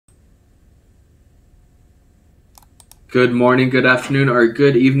Good morning, good afternoon, or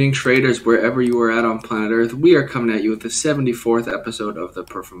good evening, traders, wherever you are at on planet Earth. We are coming at you with the 74th episode of the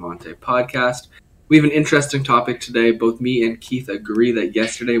Performante podcast. We have an interesting topic today. Both me and Keith agree that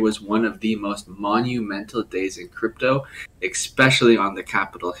yesterday was one of the most monumental days in crypto, especially on the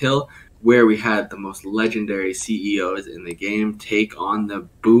Capitol Hill, where we had the most legendary CEOs in the game take on the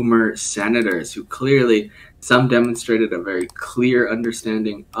boomer senators, who clearly some demonstrated a very clear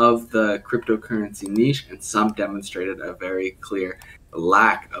understanding of the cryptocurrency niche, and some demonstrated a very clear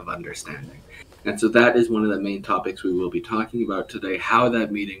lack of understanding. And so that is one of the main topics we will be talking about today: how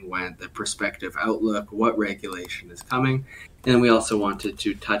that meeting went, the prospective outlook, what regulation is coming. And we also wanted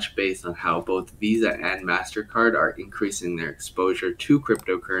to touch base on how both Visa and MasterCard are increasing their exposure to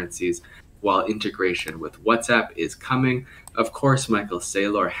cryptocurrencies, while integration with WhatsApp is coming. Of course, Michael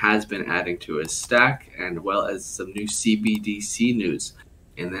Saylor has been adding to his stack, and well as some new CBDC news.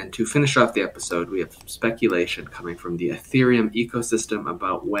 And then to finish off the episode, we have speculation coming from the Ethereum ecosystem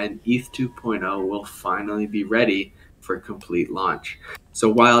about when ETH 2.0 will finally be ready for complete launch. So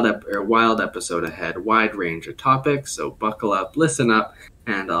wild episode ahead, wide range of topics, so buckle up, listen up,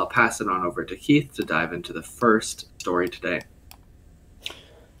 and I'll pass it on over to Keith to dive into the first story today.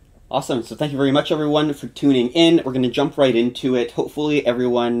 Awesome. So thank you very much, everyone, for tuning in. We're going to jump right into it. Hopefully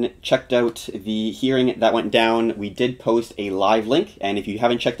everyone checked out the hearing that went down. We did post a live link, and if you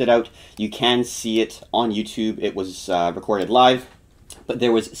haven't checked it out, you can see it on YouTube. It was recorded live. But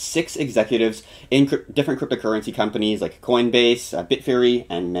there was 6 executives in different cryptocurrency companies like Coinbase, Bitfury,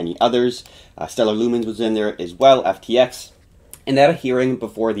 and many others. Stellar Lumens was in there as well, FTX. And they had a hearing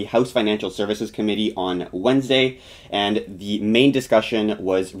before the House Financial Services Committee on Wednesday, and the main discussion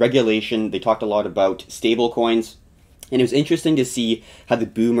was regulation. They talked a lot about stablecoins, and it was interesting to see how the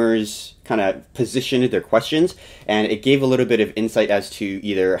boomers kind of positioned their questions, and it gave a little bit of insight as to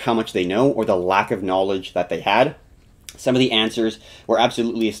either how much they know or the lack of knowledge that they had. Some of the answers were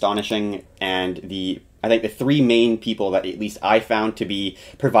absolutely astonishing, and I think the 3 main people that at least I found to be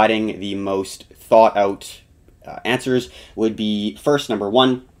providing the most thought-out answers would be, first, number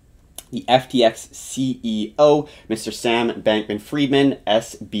 1, the FTX CEO, Mr. Sam Bankman-Friedman,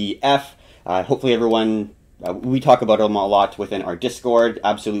 SBF. Hopefully everyone, we talk about him a lot within our Discord,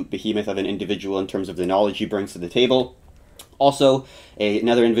 absolute behemoth of an individual in terms of the knowledge he brings to the table. Also,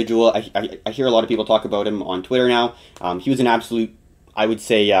 another individual, I hear a lot of people talk about him on Twitter now. He was an absolute, I would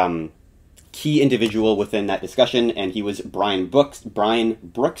say, key individual within that discussion, and he was Brian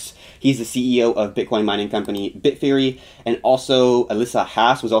Brooks. He's the CEO of Bitcoin mining company Bitfury, and also Alyssa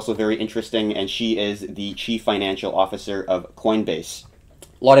Haas was also very interesting, and she is the chief financial officer of Coinbase.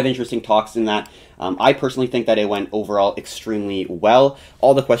 A lot of interesting talks in that. I personally think that it went overall extremely well.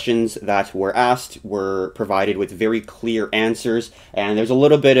 All the questions that were asked were provided with very clear answers, and there's a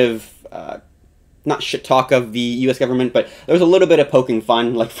little bit of not shit talk of the U.S. government, but there was a little bit of poking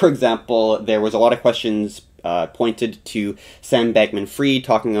fun. Like, for example, there was a lot of questions pointed to Sam Bankman-Fried,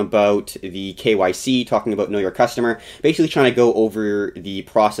 talking about the KYC, talking about Know Your Customer, basically trying to go over the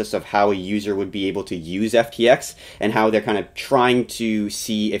process of how a user would be able to use FTX, and how they're kind of trying to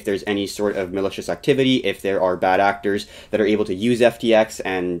see if there's any sort of malicious activity, if there are bad actors that are able to use FTX,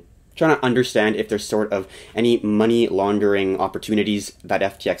 and trying to understand if there's sort of any money laundering opportunities that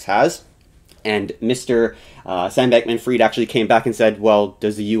FTX has. And Mr. Sam Bankman-Fried actually came back and said, well,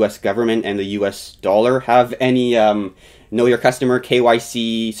 does the U.S. government and the U.S. dollar have any Know Your Customer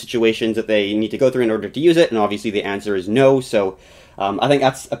KYC situations that they need to go through in order to use it? And obviously the answer is no. So I think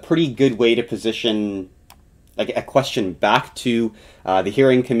that's a pretty good way to position like a question back to the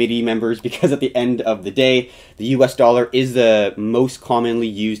hearing committee members, because at the end of the day, the U.S. dollar is the most commonly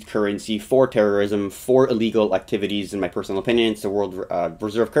used currency for terrorism, for illegal activities. In my personal opinion, it's the world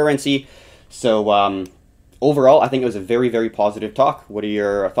reserve currency. So overall, I think it was a very, very positive talk. What are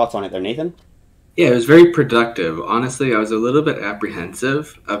your thoughts on it there, Nathan? Yeah, it was very productive. Honestly, I was a little bit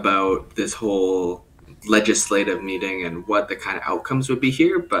apprehensive about this whole legislative meeting and what the kind of outcomes would be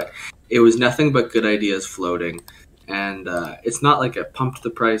here, but it was nothing but good ideas floating. And it's not like it pumped the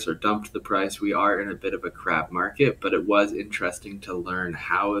price or dumped the price. We are in a bit of a crap market, but it was interesting to learn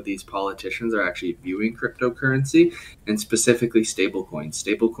how these politicians are actually viewing cryptocurrency, and specifically stablecoins.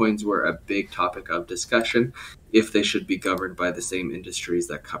 Stablecoins were a big topic of discussion, if they should be governed by the same industries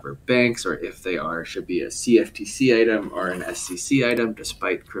that cover banks, or if they should be a CFTC item or an SEC item,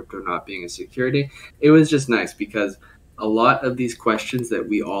 despite crypto not being a security. It was just nice because a lot of these questions that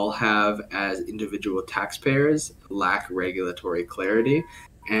we all have as individual taxpayers lack regulatory clarity,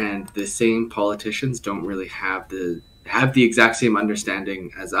 and the same politicians don't really have the exact same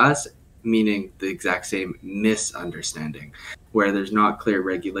understanding as us, meaning the exact same misunderstanding, where there's not clear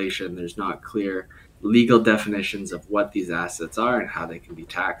regulation, there's not clear legal definitions of what these assets are and how they can be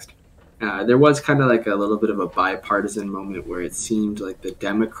taxed. There was kind of like a little bit of a bipartisan moment where it seemed like the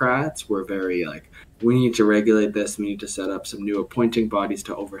Democrats were very like, we need to regulate this. We need to set up some new appointing bodies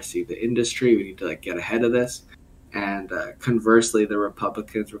to oversee the industry. We need to like get ahead of this. And conversely, the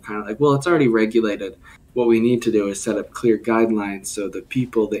Republicans were kind of like, well, it's already regulated. What we need to do is set up clear guidelines so the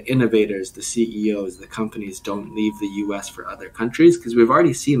people, the innovators, the CEOs, the companies don't leave the U.S. for other countries, because we've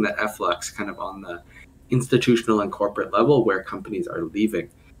already seen the efflux kind of on the institutional and corporate level where companies are leaving.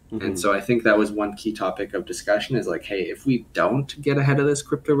 Mm-hmm. And so I think that was one key topic of discussion is like, hey, if we don't get ahead of this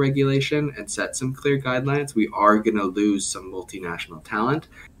crypto regulation and set some clear guidelines, we are going to lose some multinational talent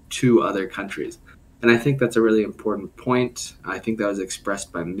to other countries. And I think that's a really important point. I think that was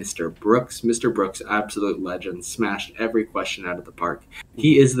expressed by Mr. Brooks. Mr. Brooks, absolute legend, smashed every question out of the park.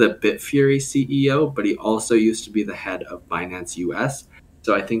 He is the Bitfury CEO, but he also used to be the head of Binance US.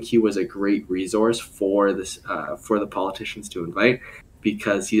 So I think he was a great resource for this, for the politicians to invite,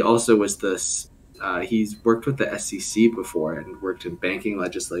 because he also was he's worked with the SEC before and worked in banking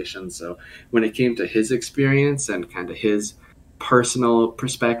legislation. So when it came to his experience and kind of his personal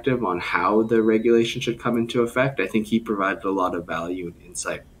perspective on how the regulation should come into effect, I think he provided a lot of value and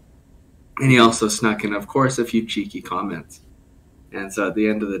insight. And he also snuck in, of course, a few cheeky comments. And so at the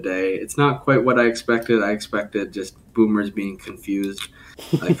end of the day, it's not quite what I expected. I expected just boomers being confused,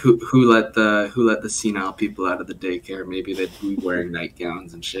 like who let the senile people out of the daycare. Maybe they'd be wearing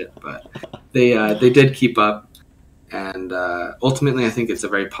nightgowns and shit, but they did keep up. And ultimately, I think it's a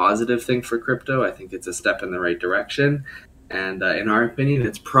very positive thing for crypto. I think it's a step in the right direction. And in our opinion,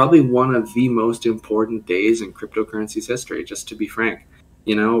 it's probably one of the most important days in cryptocurrency's history, just to be frank.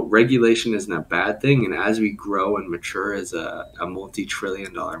 You know, regulation isn't a bad thing. And as we grow and mature as a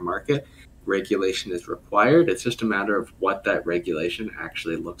multi-trillion-dollar market, regulation is required. It's just a matter of what that regulation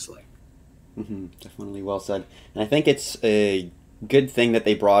actually looks like. Mm-hmm. Definitely well said. And I think it's a good thing that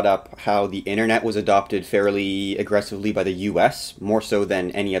they brought up how the internet was adopted fairly aggressively by the US, more so than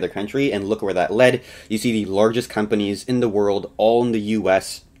any other country, and look where that led. You see the largest companies in the world all in the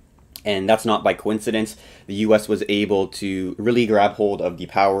US, and that's not by coincidence. The US was able to really grab hold of the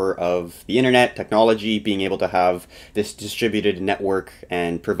power of the internet, technology, being able to have this distributed network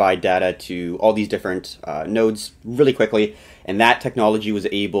and provide data to all these different nodes really quickly. And that technology was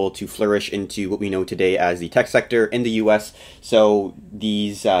able to flourish into what we know today as the tech sector in the US. So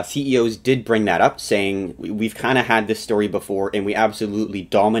these CEOs did bring that up, saying we've kind of had this story before, and we absolutely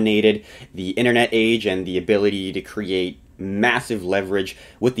dominated the internet age and the ability to create massive leverage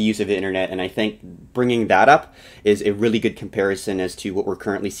with the use of the internet. And I think bringing that up is a really good comparison as to what we're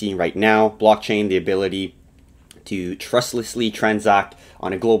currently seeing right now. Blockchain, the ability to trustlessly transact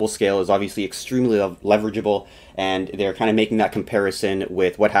on a global scale, is obviously extremely leverageable, and they're kind of making that comparison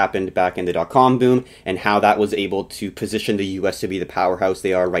with what happened back in the dot-com boom and how that was able to position the US to be the powerhouse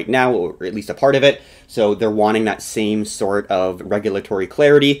they are right now, or at least a part of it. So they're wanting that same sort of regulatory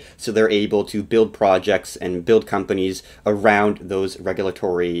clarity, so they're able to build projects and build companies around those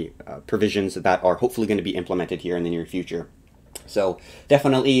regulatory provisions that are hopefully going to be implemented here in the near future. So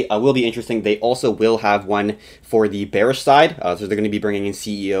definitely will be interesting. They also will have one for the bearish side. So they're going to be bringing in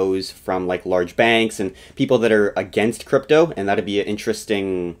CEOs from like large banks and people that are against crypto. And that'll be an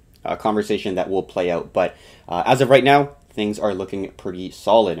interesting conversation that will play out. But as of right now, things are looking pretty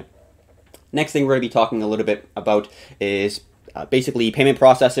solid. Next thing we're going to be talking a little bit about is basically payment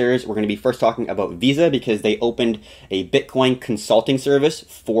processors. We're going to be first talking about Visa, because they opened a Bitcoin consulting service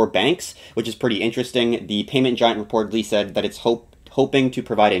for banks, which is pretty interesting. The payment giant reportedly said that it's hoping to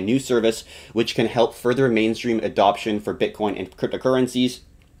provide a new service which can help further mainstream adoption for Bitcoin and cryptocurrencies.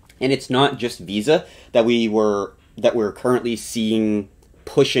 And it's not just Visa that we're currently seeing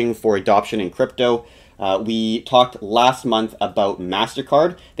pushing for adoption in crypto. We talked last month about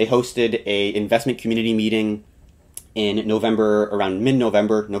MasterCard. They hosted a investment community meeting in November, around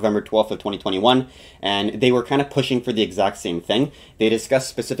mid-November, November 12th of 2021, and they were kind of pushing for the exact same thing. They discussed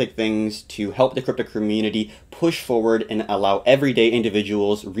specific things to help the crypto community push forward and allow everyday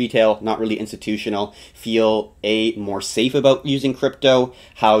individuals, retail, not really institutional, feel more safe about using crypto,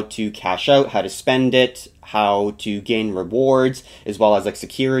 how to cash out, how to spend it, how to gain rewards, as well as like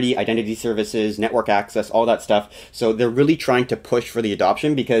security, identity services, network access, all that stuff. So they're really trying to push for the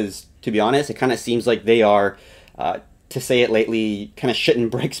adoption, because to be honest, it kind of seems like they are to say it lately, kind of shitting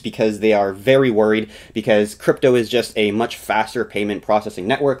bricks, because they are very worried, because crypto is just a much faster payment processing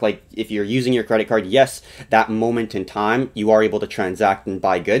network. Like if you're using your credit card, yes, that moment in time you are able to transact and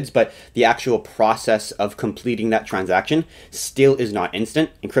buy goods, but the actual process of completing that transaction still is not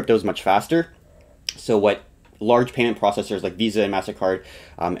instant, and crypto is much faster. So what large payment processors like Visa and MasterCard,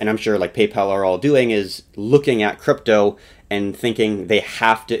 and I'm sure like PayPal are all doing, is looking at crypto and thinking they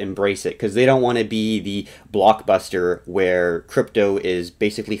have to embrace it because they don't want to be the Blockbuster where crypto is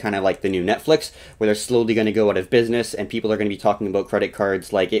basically kind of like the new Netflix, where they're slowly going to go out of business and people are going to be talking about credit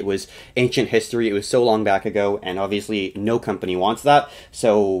cards like it was ancient history. It was so long back ago, and obviously no company wants that.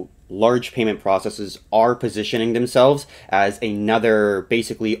 So large payment processors are positioning themselves as another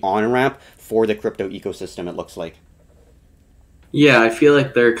basically on-ramp for the crypto ecosystem, it looks like. Yeah, I feel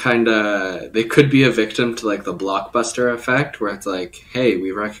like they could be a victim to like the Blockbuster effect, where it's like, hey,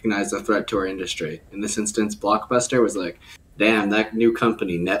 we recognize a threat to our industry. In this instance, Blockbuster was like, damn, that new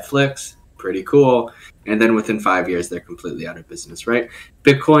company, Netflix, pretty cool. And then within 5 years, they're completely out of business, right?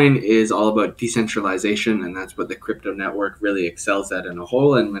 Bitcoin is all about decentralization, and that's what the crypto network really excels at in a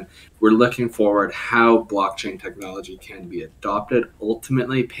whole. And when we're looking forward how blockchain technology can be adopted,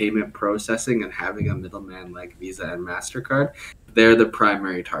 ultimately payment processing and having a middleman like Visa and MasterCard, they're the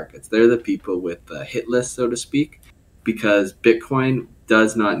primary targets. They're the people with the hit list, so to speak, because Bitcoin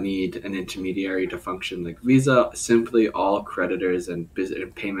does not need an intermediary to function like Visa. Simply all creditors and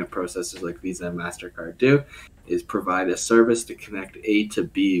payment processors like Visa and MasterCard do is provide a service to connect A to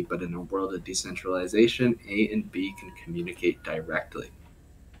B, but in a world of decentralization, A and B can communicate directly.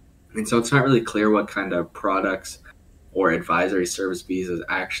 And so it's not really clear what kind of products or advisory service Visa is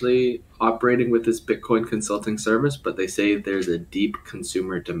actually operating with this Bitcoin consulting service, but they say there's a deep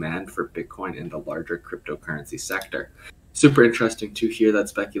consumer demand for Bitcoin in the larger cryptocurrency sector. Super interesting to hear that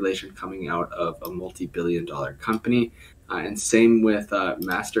speculation coming out of a multi-billion-dollar company. And same with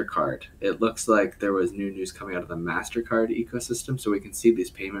MasterCard. It looks like there was new news coming out of the MasterCard ecosystem, so we can see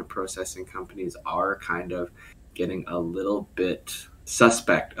these payment processing companies are kind of getting a little bit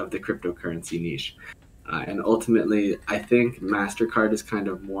suspect of the cryptocurrency niche. And ultimately, I think MasterCard is kind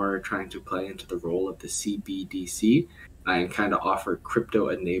of more trying to play into the role of the CBDC and kind of offer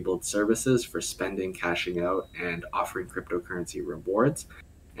crypto-enabled services for spending, cashing out, and offering cryptocurrency rewards.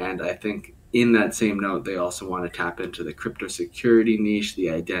 And I think in that same note, they also want to tap into the crypto security niche,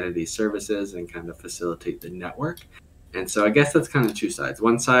 the identity services, and kind of facilitate the network. And so I guess that's kind of two sides.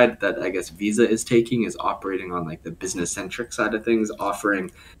 One side that I guess Visa is taking is operating on like the business-centric side of things,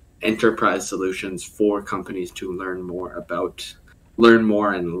 offering enterprise solutions for companies to learn more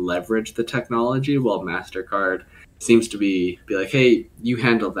and leverage the technology, while MasterCard seems to be like, hey, you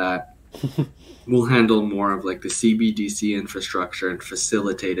handle that. We'll handle more of like the CBDC infrastructure and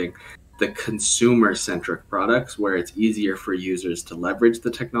facilitating the consumer-centric products where it's easier for users to leverage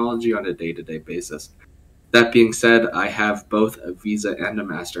the technology on a day-to-day basis. That being said, I have both a Visa and a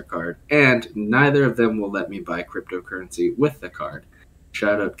MasterCard, and neither of them will let me buy cryptocurrency with the card.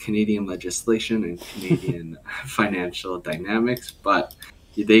 Shout out Canadian legislation and Canadian financial dynamics, but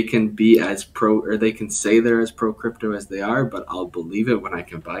they can be as they can say they're as pro crypto as they are, but I'll believe it when I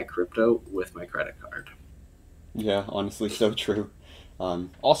can buy crypto with my credit card. Yeah, honestly, so true.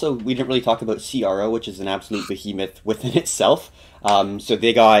 Also, we didn't really talk about CRO, which is an absolute behemoth within itself. So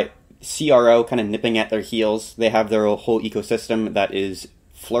they got CRO kind of nipping at their heels. They have their whole ecosystem that is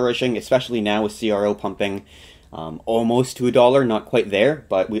flourishing, especially now with CRO pumping almost to $1, not quite there,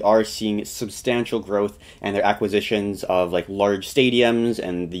 but we are seeing substantial growth and their acquisitions of like large stadiums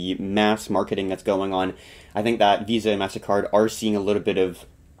and the mass marketing that's going on. I think that Visa and MasterCard are seeing a little bit of,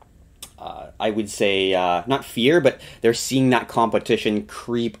 I would say, not fear, but they're seeing that competition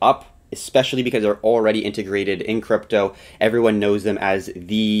creep up, especially because they're already integrated in crypto. Everyone knows them as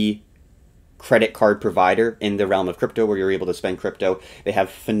the credit card provider in the realm of crypto where you're able to spend crypto. They have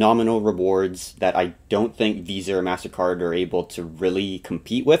phenomenal rewards that I don't think Visa or MasterCard are able to really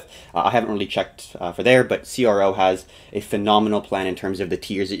compete with. I haven't really checked for there, but CRO has a phenomenal plan in terms of the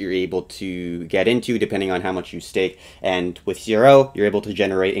tiers that you're able to get into depending on how much you stake. And with CRO, you're able to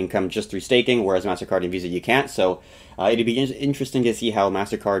generate income just through staking, whereas MasterCard and Visa you can't. So it'd be interesting to see how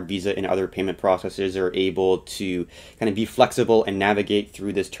MasterCard, Visa, and other payment processors are able to kind of be flexible and navigate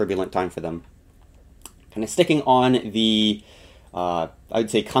through this turbulent time for them. Kind of sticking on the, I'd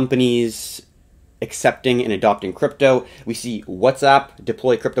say, companies accepting and adopting crypto, we see WhatsApp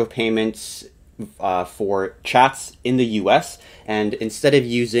deploy crypto payments for chats in the US, and instead of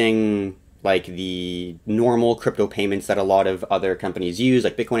using like the normal crypto payments that a lot of other companies use,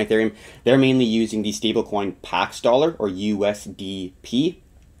 like Bitcoin, Ethereum, they're mainly using the stablecoin Pax dollar or USDP,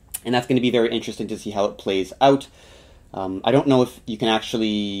 and that's going to be very interesting to see how it plays out. I don't know if you can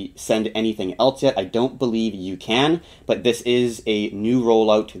actually send anything else yet. I don't believe you can, but this is a new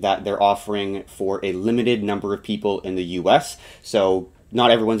rollout that they're offering for a limited number of people in the US. So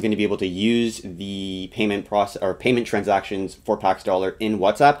not everyone's going to be able to use the payment process or payment transactions for Pax Dollar in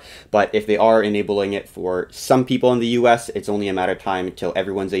WhatsApp. But if they are enabling it for some people in the US, it's only a matter of time until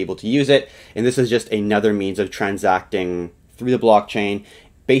everyone's able to use it. And this is just another means of transacting through the blockchain,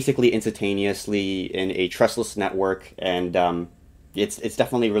 basically instantaneously in a trustless network. And it's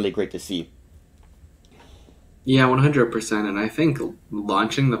definitely really great to see. Yeah, 100%. And I think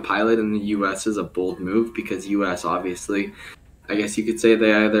launching the pilot in the US is a bold move because US obviously, I guess you could say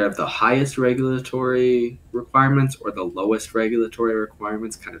they either have the highest regulatory requirements or the lowest regulatory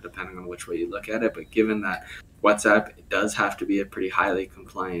requirements, kind of depending on which way you look at it. But given that WhatsApp does have to be a pretty highly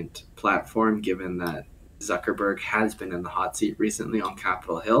compliant platform, given that Zuckerberg has been in the hot seat recently on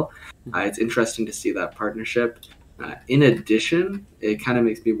Capitol Hill, it's interesting to see that partnership. In addition, it kind of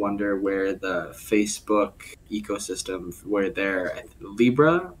makes me wonder where the Facebook ecosystem, where their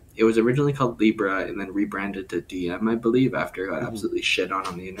Libra, it was originally called Libra and then rebranded to DM, I believe, after it got absolutely shit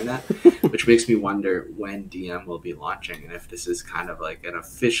on the internet, which makes me wonder when DM will be launching and if this is kind of like an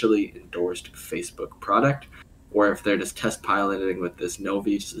officially endorsed Facebook product or if they're just test piloting with this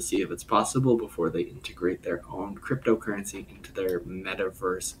Novi to see if it's possible before they integrate their own cryptocurrency into their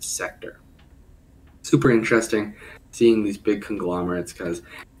metaverse sector. Super interesting seeing these big conglomerates because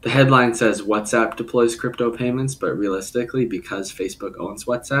the headline says WhatsApp deploys crypto payments, but realistically, because Facebook owns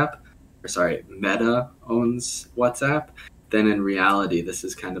Meta owns WhatsApp, then in reality, this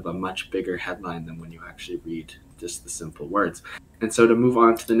is kind of a much bigger headline than when you actually read just the simple words. And so to move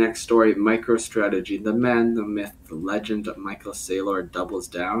on to the next story, MicroStrategy, the man, the myth, the legend of Michael Saylor doubles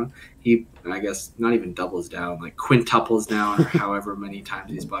down. He, I guess, not even doubles down, like quintuples down, or however many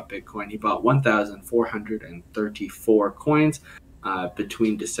times he's bought Bitcoin. He bought 1,434 coins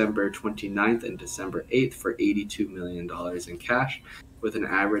between December 29th and December 8th for $82 million in cash, with an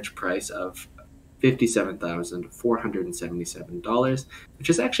average price of $57,477, which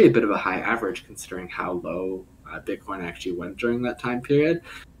is actually a bit of a high average considering how low Bitcoin actually went during that time period.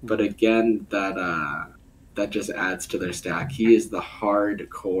 But again, that just adds to their stack. He is the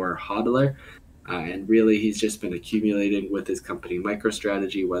hardcore hodler, and really he's just been accumulating with his company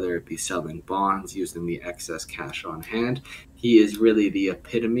MicroStrategy, whether it be selling bonds, using the excess cash on hand. He is really the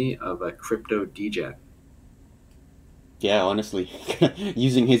epitome of a crypto degen. Yeah, honestly,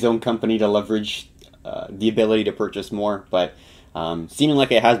 using his own company to leverage the ability to purchase more, but seeming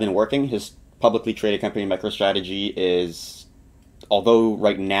like it has been working. His publicly traded company MicroStrategy is, although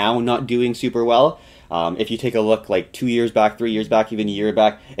right now not doing super well, if you take a look like 2 years back, 3 years back, even a year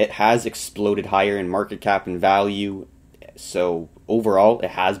back, it has exploded higher in market cap and value. So overall, it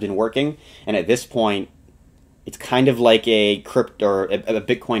has been working. And at this point, it's kind of like a crypto or a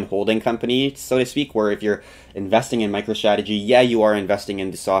Bitcoin holding company, so to speak, where if you're investing in MicroStrategy, yeah, you are investing in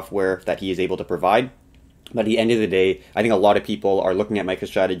the software that he is able to provide. But at the end of the day, I think a lot of people are looking at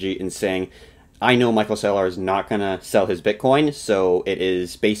MicroStrategy and saying, I know Michael Saylor is not going to sell his Bitcoin, so it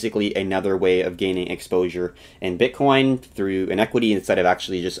is basically another way of gaining exposure in Bitcoin through an equity instead of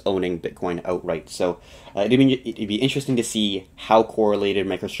actually just owning Bitcoin outright. So it'd be interesting to see how correlated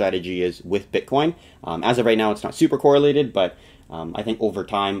MicroStrategy is with Bitcoin. As of right now, it's not super correlated, but I think over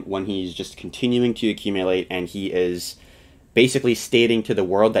time, when he's just continuing to accumulate and he is basically stating to the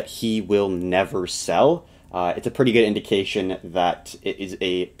world that he will never sell, it's a pretty good indication that it is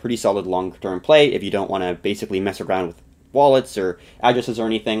a pretty solid long-term play. If you don't want to basically mess around with wallets or addresses or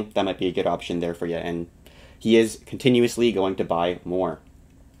anything, that might be a good option there for you. And he is continuously going to buy more.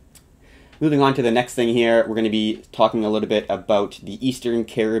 Moving on to the next thing here, we're going to be talking a little bit about the Eastern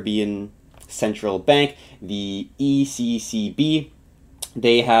Caribbean Central Bank, the ECCB.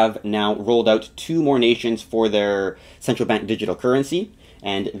 They have now rolled out 2 more nations for their central bank digital currency,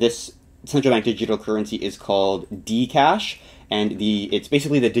 and this central bank digital currency is called Dcash, and it's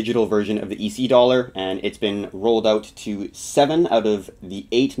basically the digital version of the EC dollar, and it's been rolled out to 7 out of the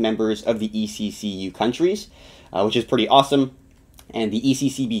 8 members of the ECCU countries, which is pretty awesome. And the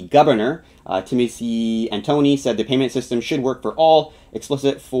ECCB governor, Timothy Antoni, said the payment system should work for all,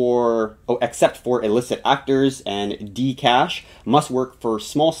 except for illicit actors, and Dcash must work for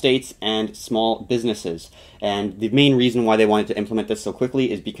small states and small businesses. And the main reason why they wanted to implement this so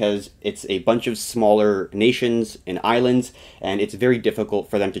quickly is because it's a bunch of smaller nations and islands, and it's very difficult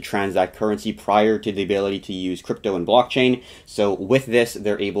for them to transact currency prior to the ability to use crypto and blockchain. So with this,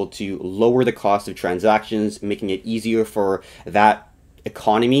 they're able to lower the cost of transactions, making it easier for that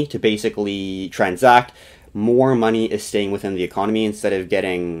economy to basically transact. More money is staying within the economy instead of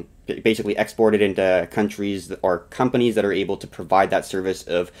getting basically exported into countries or companies that are able to provide that service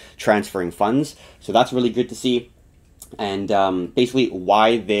of transferring funds. So that's really good to see. And basically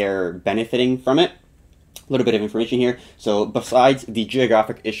why they're benefiting from it. little bit of information here. So besides the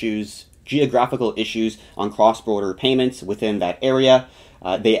geographical issues on cross-border payments within that area,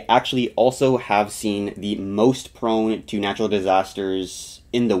 they actually also have seen the most prone to natural disasters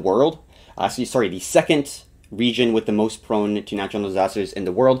in the world. The second region with the most prone to natural disasters in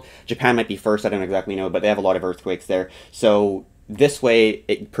the world. Japan might be first, I don't exactly know, but they have a lot of earthquakes there. So this way,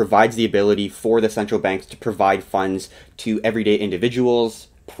 it provides the ability for the central banks to provide funds to everyday individuals.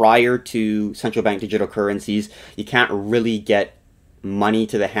 Prior to central bank digital currencies, you can't really get money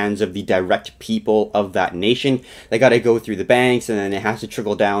to the hands of the direct people of that nation. They got to go through the banks, and then it has to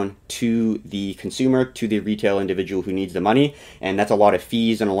trickle down to the consumer, to the retail individual who needs the money, and that's a lot of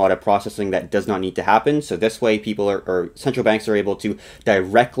fees and a lot of processing that does not need to happen. So this way, central banks are able to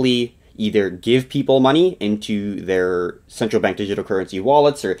directly either give people money into their central bank digital currency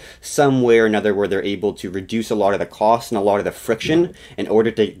wallets or somewhere or another where they're able to reduce a lot of the cost and a lot of the friction in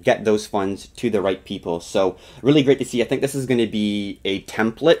order to get those funds to the right people. So really great to see. I think this is going to be a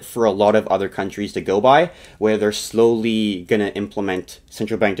template for a lot of other countries to go by, where they're slowly going to implement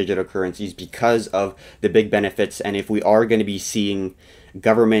central bank digital currencies because of the big benefits. And if we are going to be seeing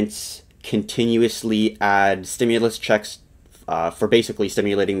governments continuously add stimulus checks for basically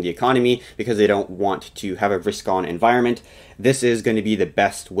stimulating the economy because they don't want to have a risk-on environment, this is going to be the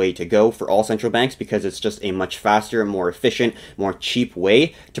best way to go for all central banks because it's just a much faster, more efficient, more cheap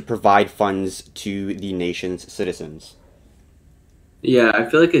way to provide funds to the nation's citizens. Yeah, I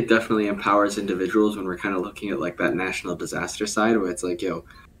feel like it definitely empowers individuals when we're kind of looking at like that national disaster side where it's like, yo,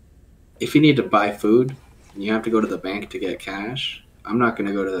 if you need to buy food and you have to go to the bank to get cash, I'm not going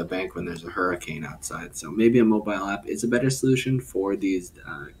to go to the bank when there's a hurricane outside. So maybe a mobile app is a better solution for these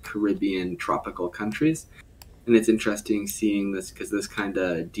Caribbean tropical countries. And it's interesting seeing this because this kind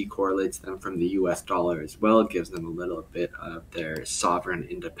of decorrelates them from the US dollar as well. It gives them a little bit of their sovereign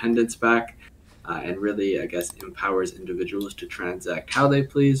independence back and really, I guess, empowers individuals to transact how they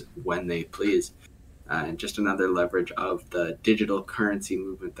please, when they please. And just another leverage of the digital currency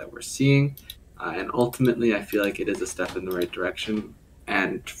movement that we're seeing. And ultimately, I feel like it is a step in the right direction.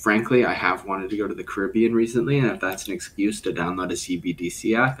 And frankly, I have wanted to go to the Caribbean recently. And if that's an excuse to download a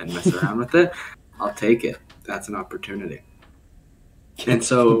CBDC app and mess around with it, I'll take it. That's an opportunity. And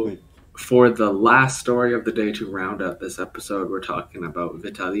so for the last story of the day to round up this episode, we're talking about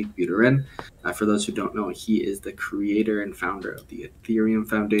Vitalik Buterin. For those who don't know, he is the creator and founder of the Ethereum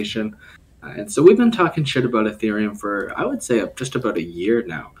Foundation. And so we've been talking shit about Ethereum for, I would say, just about a year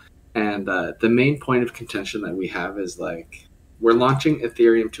now. And the main point of contention that we have is like, we're launching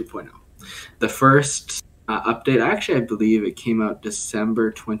Ethereum 2.0. The first update, actually, I believe it came out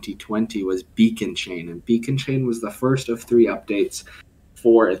December 2020, was Beacon Chain. And Beacon Chain was the first of 3 updates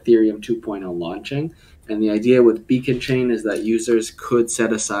for Ethereum 2.0 launching. And the idea with Beacon Chain is that users could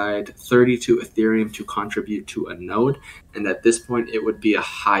set aside 32 Ethereum to contribute to a node. And at this point, it would be a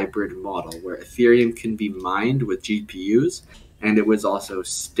hybrid model where Ethereum can be mined with GPUs and it was also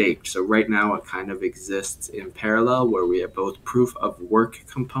staked. So right now it kind of exists in parallel where we have both proof of work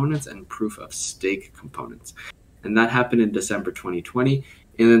components and proof of stake components. And that happened in December 2020.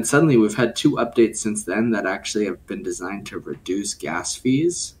 And then suddenly we've had 2 updates since then that actually have been designed to reduce gas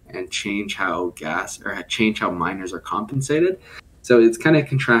fees and change how miners are compensated. So it's kind of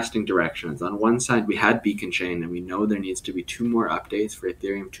contrasting directions. On one side, we had Beacon Chain, and we know there needs to be 2 more updates for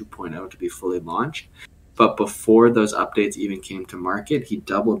Ethereum 2.0 to be fully launched. But before those updates even came to market, he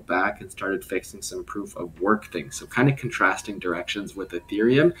doubled back and started fixing some proof of work things. So kind of contrasting directions with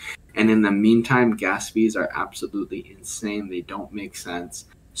Ethereum. And in the meantime, gas fees are absolutely insane. They don't make sense.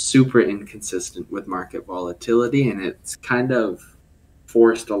 Super inconsistent with market volatility. And it's kind of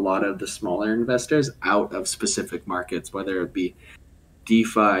forced a lot of the smaller investors out of specific markets, whether it be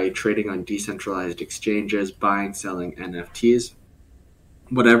DeFi, trading on decentralized exchanges, buying, selling NFTs.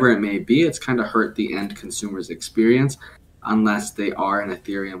 Whatever it may be, it's kind of hurt the end consumer's experience unless they are an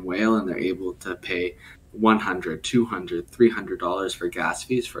Ethereum whale and they're able to pay $100, $200, $300 for gas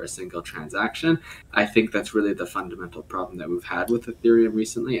fees for a single transaction. I think that's really the fundamental problem that we've had with Ethereum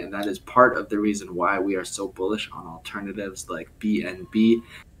recently, and that is part of the reason why we are so bullish on alternatives like BNB,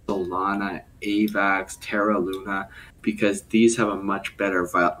 Solana, AVAX, Terra Luna, because these have a much better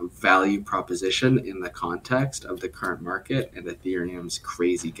value proposition in the context of the current market and Ethereum's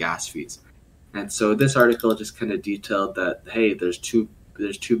crazy gas fees. And so this article just kind of detailed that, hey, there's two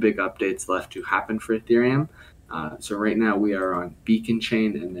big updates left to happen for Ethereum. So right now we are on Beacon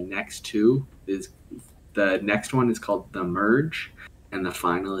Chain, and the next one is called the Merge, and the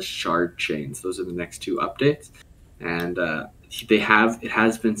final is Shard Chains. Those are the next 2 updates. And it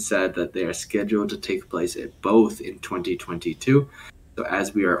has been said that they are scheduled to take place at both in 2022. So So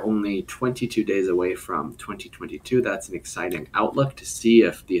as we are only 22 days away from 2022, that's an exciting outlook to see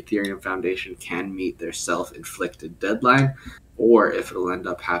if the Ethereum Foundation can meet their self-inflicted deadline or if it'll end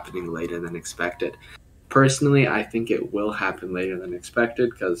up happening later than expected. Personally, I think it will happen later than expected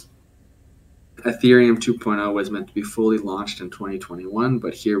because Ethereum 2.0 was meant to be fully launched in 2021,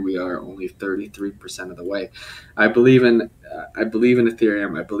 but here we are only 33% of the way. I believe in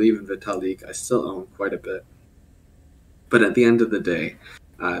Ethereum. I believe in Vitalik. I still own quite a bit. But at the end of the day,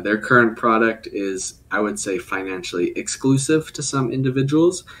 their current product is, I would say, financially exclusive to some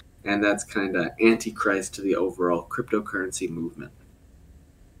individuals, and that's kind of antichrist to the overall cryptocurrency movement.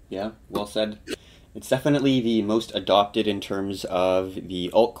 Yeah, well said. It's definitely the most adopted in terms of the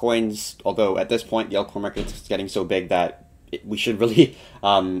altcoins, although at this point the altcoin market is getting so big that we should really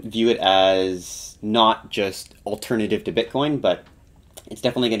view it as not just alternative to Bitcoin, but it's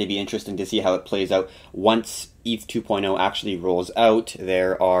definitely going to be interesting to see how it plays out once ETH 2.0 actually rolls out.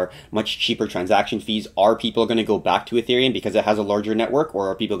 There are much cheaper transaction fees. Are people going to go back to Ethereum because it has a larger network, or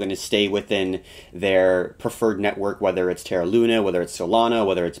are people going to stay within their preferred network, whether it's Terra Luna, whether it's Solana,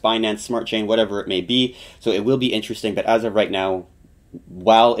 whether it's Binance Smart Chain, whatever it may be? So it will be interesting, but as of right now,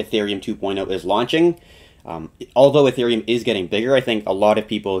 while Ethereum 2.0 is launching, although Ethereum is getting bigger, I think a lot of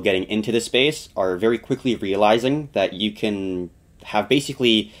people getting into the space are very quickly realizing that you can have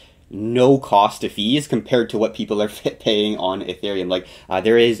basically no cost to fees compared to what people are paying on Ethereum. Like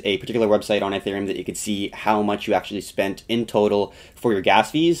there is a particular website on Ethereum that you could see how much you actually spent in total for your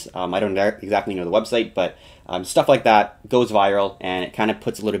gas fees. I don't exactly know the website, but stuff like that goes viral, and it kind of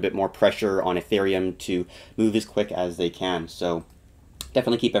puts a little bit more pressure on Ethereum to move as quick as they can. So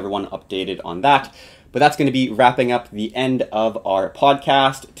definitely keep everyone updated on that. But that's going to be wrapping up the end of our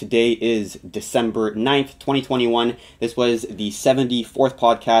podcast. Today is December 9th, 2021. This was the 74th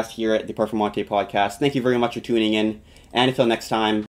podcast here at the Performante Podcast. Thank you very much for tuning in. And until next time,